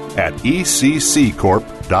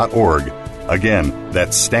stan.salot@ecccorp.org. Again,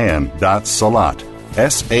 that's stan.salot,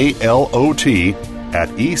 SALOT,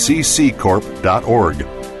 @ecccorp.org.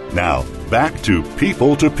 Now, back to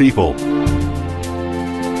People to People.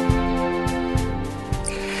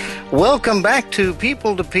 Welcome back to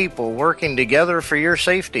People, working together for your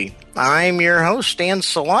safety. I'm your host, Stan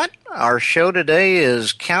Salot. Our show today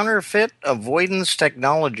is Counterfeit Avoidance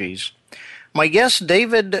Technologies. My guests,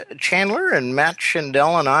 David Chandler and Matt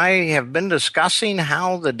Shindell, and I have been discussing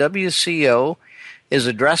how the WCO is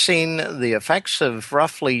addressing the effects of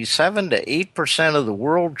roughly 7 to 8% of the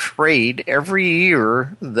world trade every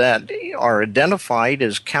year that are identified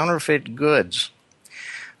as counterfeit goods.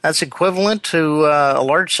 That's equivalent to a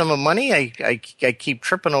large sum of money. I keep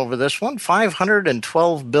tripping over this one.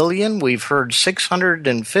 $512 billion. We've heard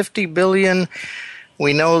 $650 billion.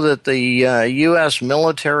 We know that the U.S.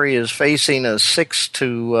 military is facing a $6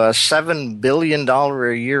 to $7 billion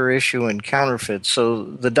a year issue in counterfeits. So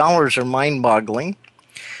the dollars are mind-boggling.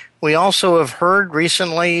 We also have heard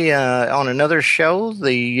recently on another show,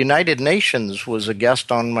 the United Nations was a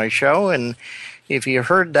guest on my show, and If you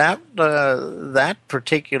heard that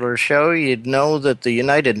particular show, you'd know that the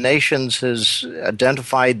United Nations has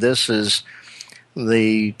identified this as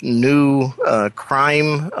the new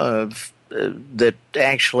crime that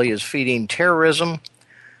actually is feeding terrorism.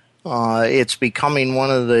 It's becoming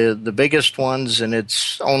one of the biggest ones, and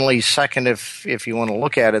it's only second, if you want to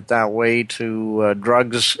look at it that way, to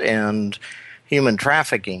drugs and human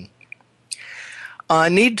trafficking. I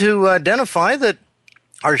need to identify that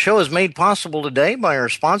our show is made possible today by our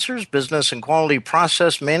sponsors, Business and Quality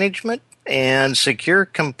Process Management and Secure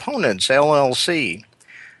Components, LLC.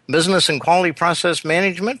 Business and Quality Process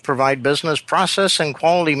Management provide business process and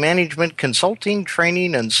quality management consulting,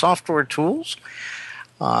 training, and software tools.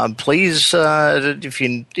 Please,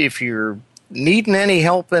 if you're needing any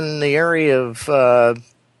help in the area of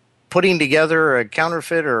putting together a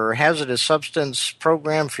counterfeit or hazardous substance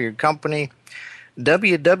program for your company,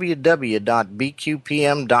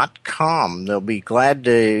 www.bqpm.com. They'll be glad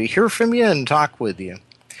to hear from you and talk with you.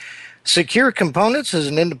 Secure Components is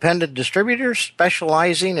an independent distributor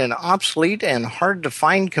specializing in obsolete and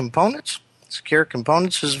hard-to-find components. Secure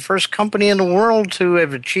Components is the first company in the world to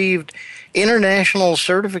have achieved international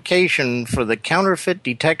certification for the counterfeit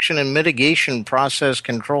detection and mitigation process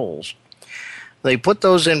controls. They put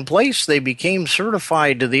those in place. They became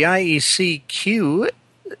certified to the IECQ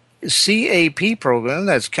CAP program,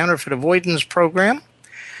 that's Counterfeit Avoidance Program,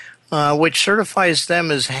 which certifies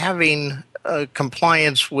them as having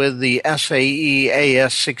compliance with the SAE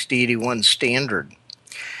AS 6081 standard.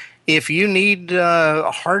 If you need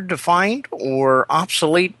hard-to-find or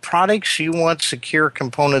obsolete products, you want Secure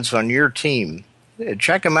Components on your team.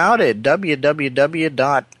 Check them out at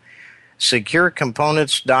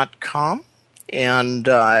www.securecomponents.com. And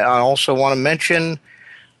I also want to mention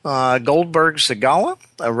Goldberg Segalla,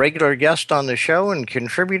 a regular guest on the show and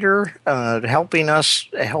contributor, helping us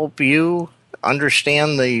help you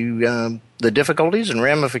understand the difficulties and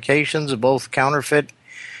ramifications of both counterfeit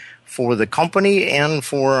for the company and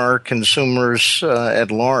for our consumers at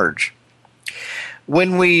large.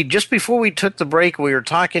 Just before we took the break, we were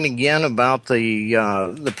talking again about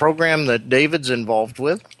the program that David's involved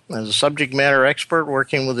with as a subject matter expert,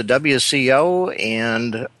 working with the WCO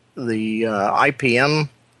and the IPM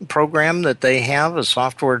program that they have, a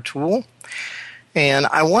software tool. And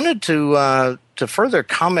I wanted to further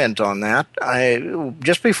comment on that.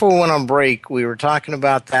 Just before we went on break, we were talking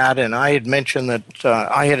about that, and I had mentioned that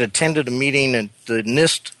I had attended a meeting at the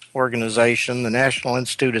NIST organization, the National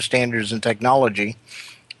Institute of Standards and Technology,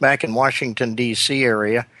 back in Washington, D.C.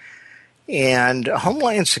 area. And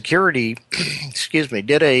Homeland Security,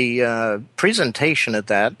 did a presentation at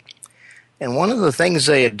that. And one of the things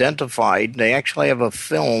they identified, they actually have a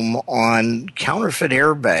film on counterfeit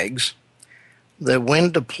airbags that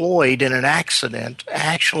when deployed in an accident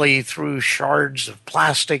actually threw shards of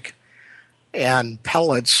plastic and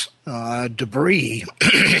pellets, debris,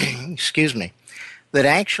 that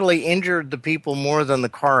actually injured the people more than the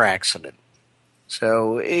car accident.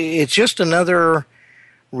 So it's just another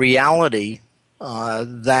reality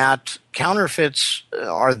that counterfeits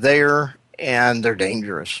are there and they're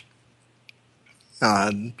dangerous.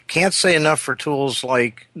 Can't say enough for tools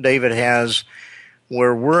like David has,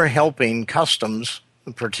 where we're helping customs,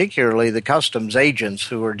 particularly the customs agents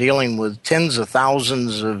who are dealing with tens of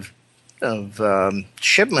thousands of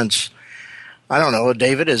shipments. I don't know,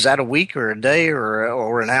 David, is that a week or a day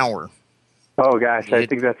or an hour? Oh, gosh, I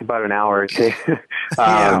think that's about an hour. Yeah.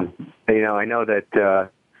 I know that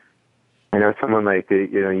I know someone like the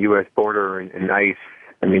U.S. Border and ICE.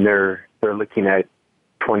 I mean, they're looking at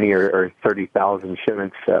 20 or 30,000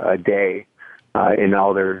 shipments a day in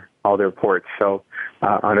all their ports. So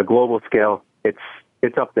on a global scale, it's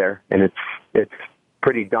up there, and it's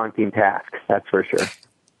pretty daunting task. That's for sure.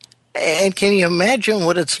 And can you imagine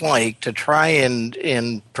what it's like to try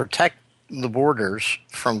and protect the borders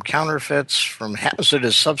from counterfeits, from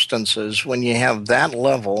hazardous substances, when you have that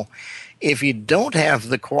level, if you don't have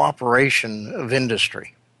the cooperation of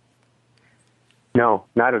industry? No,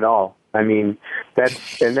 not at all. I mean, that's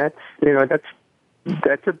a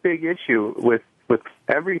big issue with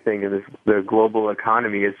everything in the global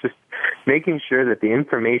economy. Is just making sure that the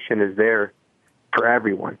information is there for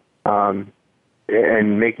everyone, and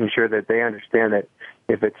making sure that they understand that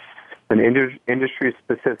if it's an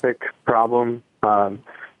industry-specific problem,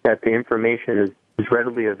 that the information is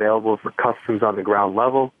readily available for customs on the ground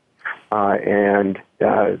level, and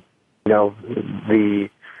the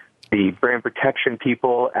brand protection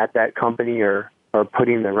people at that company are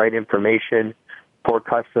putting the right information for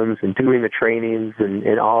customs and doing the trainings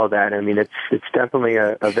and all of that. I mean, it's definitely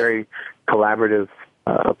a very collaborative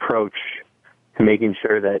approach to making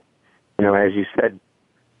sure that as you said,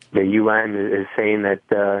 the UN is saying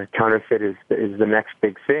that counterfeit is the next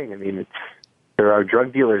big thing. I mean, there are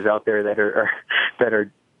drug dealers out there that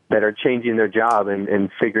are changing their job and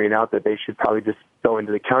figuring out that they should probably just go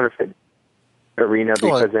into the counterfeit arena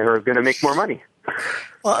because they're going to make more money.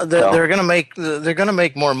 Well, they're going to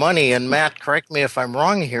make more money. And Matt, correct me if I'm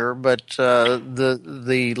wrong here, but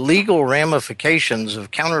the legal ramifications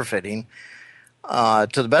of counterfeiting, to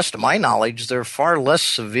the best of my knowledge, they're far less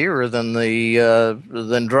severe than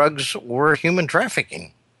than drugs or human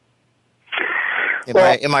trafficking.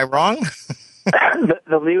 Am I wrong?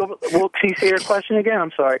 The legal. Well, can you say your question again?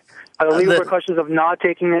 I'm sorry. Are the legal repercussions of not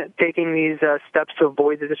taking these steps to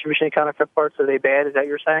avoid the distribution of counterfeit parts, are they bad? Is that what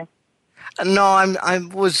you're saying? No,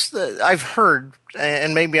 I've heard,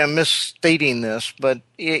 and maybe I'm misstating this, but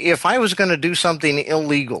if I was going to do something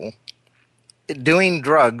illegal, doing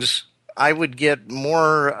drugs, I would get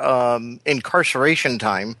more incarceration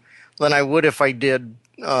time than I would if I did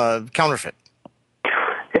counterfeit.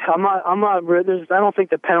 I don't think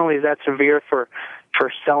the penalty is that severe for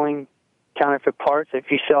selling counterfeit parts.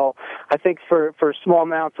 If you sell, I think for small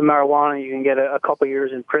amounts of marijuana, you can get a couple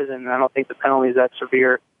years in prison. And I don't think the penalty is that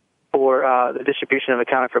severe for the distribution of a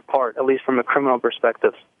counterfeit part, at least from a criminal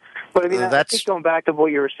perspective. But I mean, I think going back to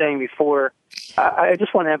what you were saying before, I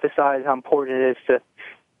just want to emphasize how important it is to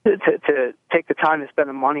take the time to spend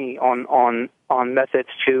the money on methods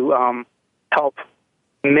to help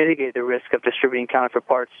mitigate the risk of distributing counterfeit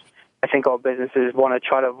parts. I think all businesses want to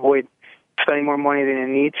try to avoid spending more money than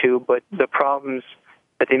they need to, but the problems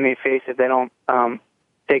that they may face if they don't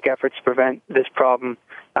take efforts to prevent this problem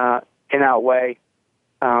can outweigh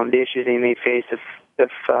the issues they may face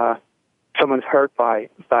if someone's hurt by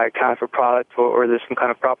a counterfeit product or there's some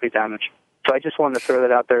kind of property damage. So I just wanted to throw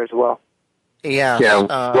that out there as well. Yeah.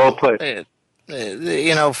 Well put.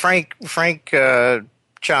 Frank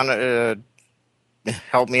Chandler,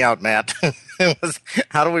 help me out, Matt.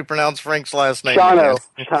 How do we pronounce Frank's last name?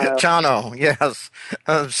 Chano, yes.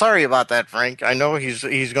 Sorry about that, Frank. I know he's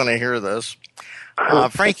going to hear this.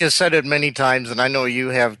 Frank has said it many times, and I know you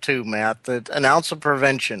have too, Matt, that an ounce of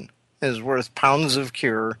prevention is worth pounds of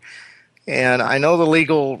cure. And I know the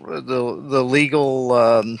legal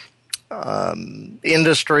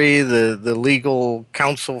industry, the legal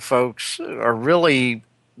counsel folks are really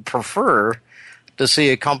prefer to see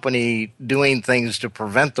a company doing things to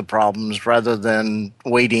prevent the problems rather than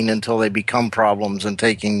waiting until they become problems and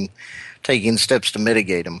taking steps to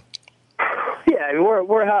mitigate them. Yeah, I mean,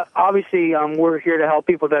 we're obviously we're here to help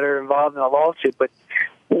people that are involved in a lawsuit, but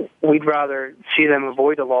we'd rather see them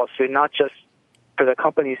avoid a lawsuit, not just for the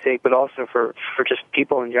company's sake, but also for just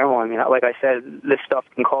people in general. I mean, like I said, this stuff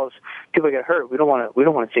can cause people to get hurt. We don't want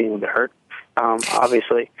to see anyone get hurt,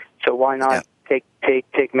 obviously. So why not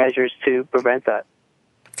take measures to prevent that?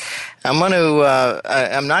 I'm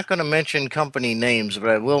not going to mention company names, but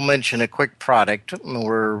I will mention a quick product.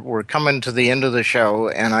 We're coming to the end of the show,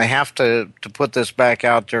 and I have to put this back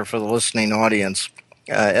out there for the listening audience.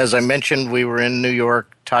 As I mentioned, we were in New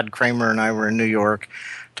York. Todd Kramer and I were in New York.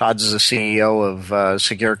 Todd's the CEO of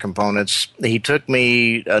Secure Components. He took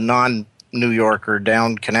me, a non-New Yorker,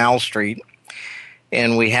 down Canal Street,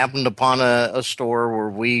 and we happened upon a store where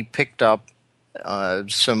we picked up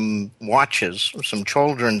some watches, some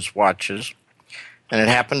children's watches, and it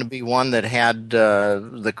happened to be one that had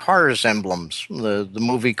the Cars emblems, the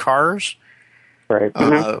movie Cars. Right.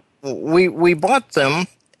 We bought them,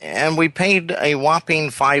 and we paid a whopping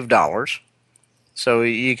 $5. So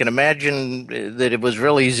you can imagine that it was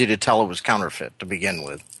real easy to tell it was counterfeit to begin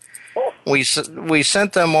with. We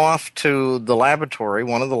sent them off to the laboratory,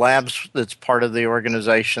 one of the labs that's part of the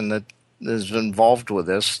organization that is involved with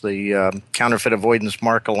this, the Counterfeit Avoidance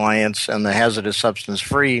Mark Alliance and the Hazardous Substance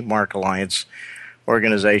Free Mark Alliance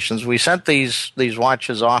organizations. We sent these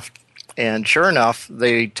watches off, and sure enough,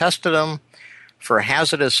 they tested them for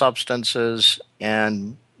hazardous substances,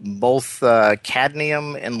 and both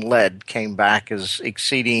cadmium and lead came back as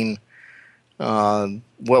exceeding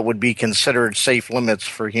what would be considered safe limits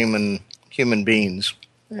for human beings.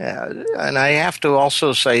 And I have to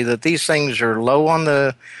also say that these things are low on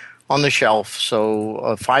the shelf. So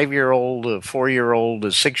a 5-year-old, a 4-year-old, a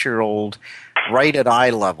 6-year-old, right at eye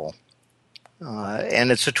level, and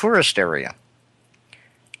it's a tourist area.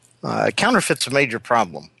 Counterfeit's a major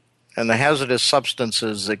problem, and the hazardous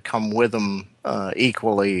substances that come with them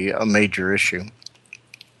equally a major issue.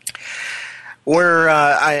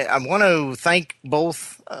 I want to thank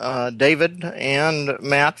both David and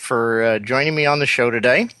Matt for joining me on the show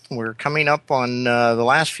today. We're coming up on the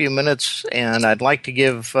last few minutes, and I'd like to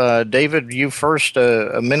give David, you first,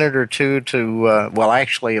 a minute or two to,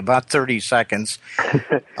 actually about 30 seconds,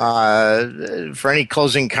 for any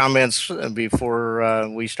closing comments before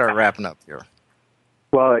we start wrapping up here.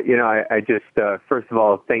 Well, I just, first of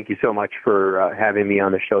all, thank you so much for having me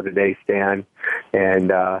on the show today, Stan.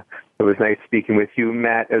 And it was nice speaking with you,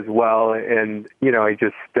 Matt, as well. And, I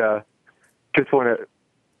just want to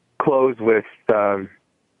close with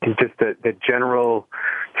just the general,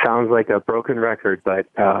 sounds like a broken record, but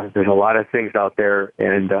there's a lot of things out there,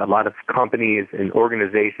 and a lot of companies and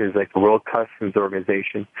organizations like the World Customs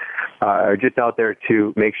Organization are just out there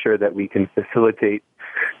to make sure that we can facilitate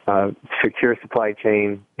secure supply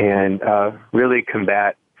chain and really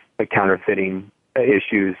combat the counterfeiting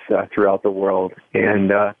issues throughout the world. And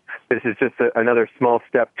this is just another small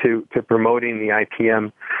step to promoting the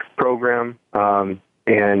IPM program.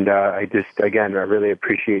 And I really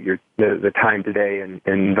appreciate the time today and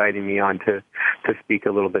inviting me on to speak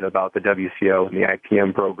a little bit about the WCO and the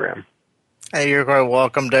IPM program. Hey, you're quite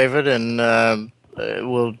welcome, David, and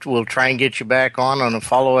we'll try and get you back on a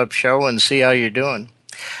follow-up show and see how you're doing.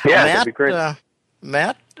 Yeah, Matt, that'd be great.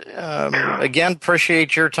 Matt, again,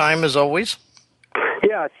 appreciate your time as always.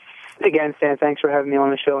 Yeah, again, Stan, thanks for having me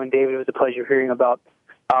on the show, and David, it was a pleasure hearing about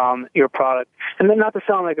your product. And then, not to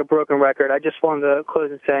sound like a broken record, I just wanted to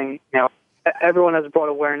close in saying, everyone has brought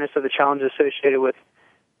awareness of the challenges associated with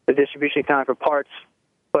the distribution of counterfeit parts,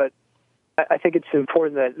 but I think it's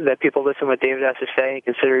important that people listen to what David has to say and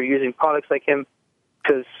consider using products like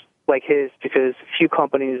because few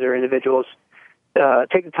companies or individuals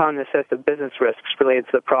take the time to assess the business risks related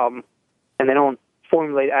to the problem, and they don't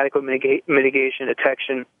formulate adequate mitigation,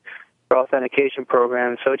 detection, or authentication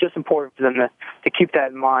programs. So it's just important for them to keep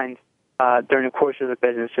that in mind during the course of the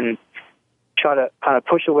business and try to kind of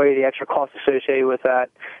push away the extra costs associated with that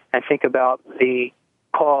and think about the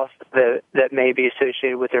cost that may be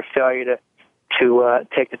associated with their failure to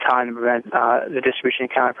take the time to prevent the distribution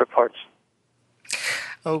of counterfeit parts.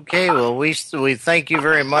 Okay, well, we thank you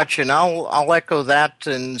very much, and I'll echo that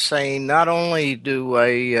in saying not only do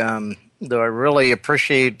I really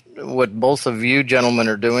appreciate what both of you gentlemen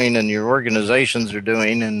are doing and your organizations are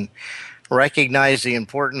doing, and recognize the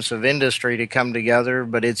importance of industry to come together,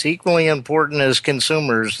 but it's equally important as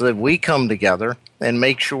consumers that we come together and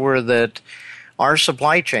make sure that our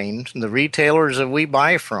supply chain, the retailers that we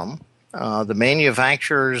buy from, the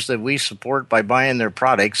manufacturers that we support by buying their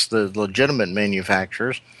products, the legitimate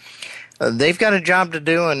manufacturers, they've got a job to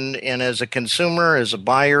do, and as a consumer, as a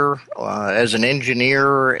buyer, as an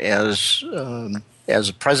engineer, as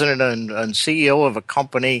a president and CEO of a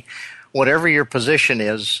company, whatever your position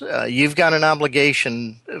is, you've got an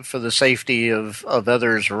obligation for the safety of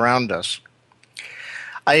others around us.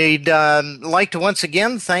 I'd like to once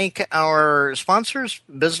again thank our sponsors,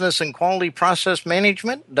 Business and Quality Process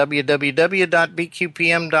Management,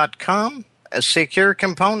 www.bqpm.com, Secure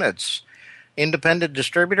Components, independent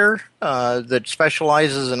distributor that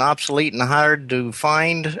specializes in obsolete and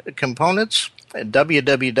hard-to-find components, at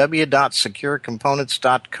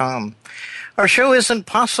www.securecomponents.com. Our show isn't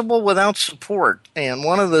possible without support, and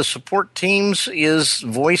one of the support teams is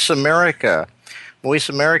Voice America. Voice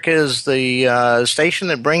America is the station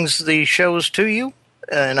that brings the shows to you,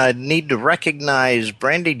 and I need to recognize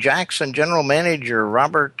Brandy Jackson, General Manager,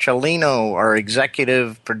 Robert Cellino, our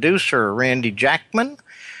Executive Producer, Randy Jackman,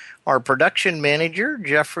 our Production Manager,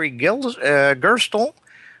 Jeffrey Gerstel,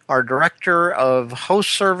 our Director of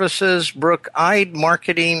Host Services, Brooke Ide,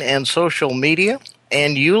 Marketing and Social Media,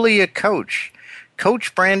 and Yulia Coach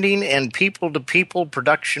Branding and People-to-People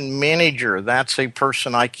Production Manager. That's a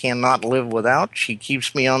person I cannot live without. She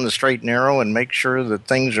keeps me on the straight and narrow and makes sure that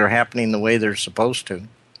things are happening the way they're supposed to.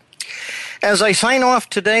 As I sign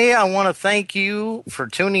off today, I want to thank you for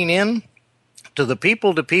tuning in to the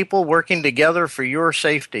People-to-People working together for your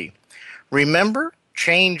safety. Remember,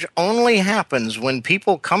 change only happens when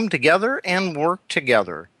people come together and work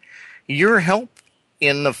together. Your help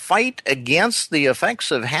in the fight against the effects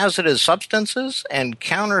of hazardous substances and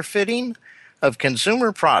counterfeiting of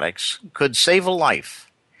consumer products could save a life.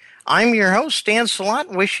 I'm your host, Stan Salot,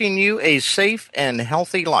 wishing you a safe and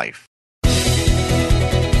healthy life.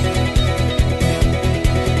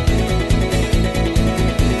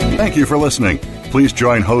 Thank you for listening. Please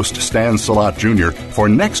join host Stan Salot Jr. for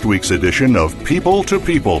next week's edition of People to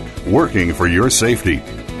People, working for your safety.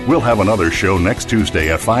 We'll have another show next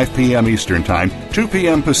Tuesday at 5 p.m. Eastern Time, 2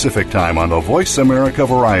 p.m. Pacific Time on the Voice America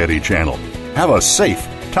Variety Channel. Have a safe,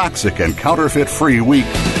 toxic, and counterfeit-free week.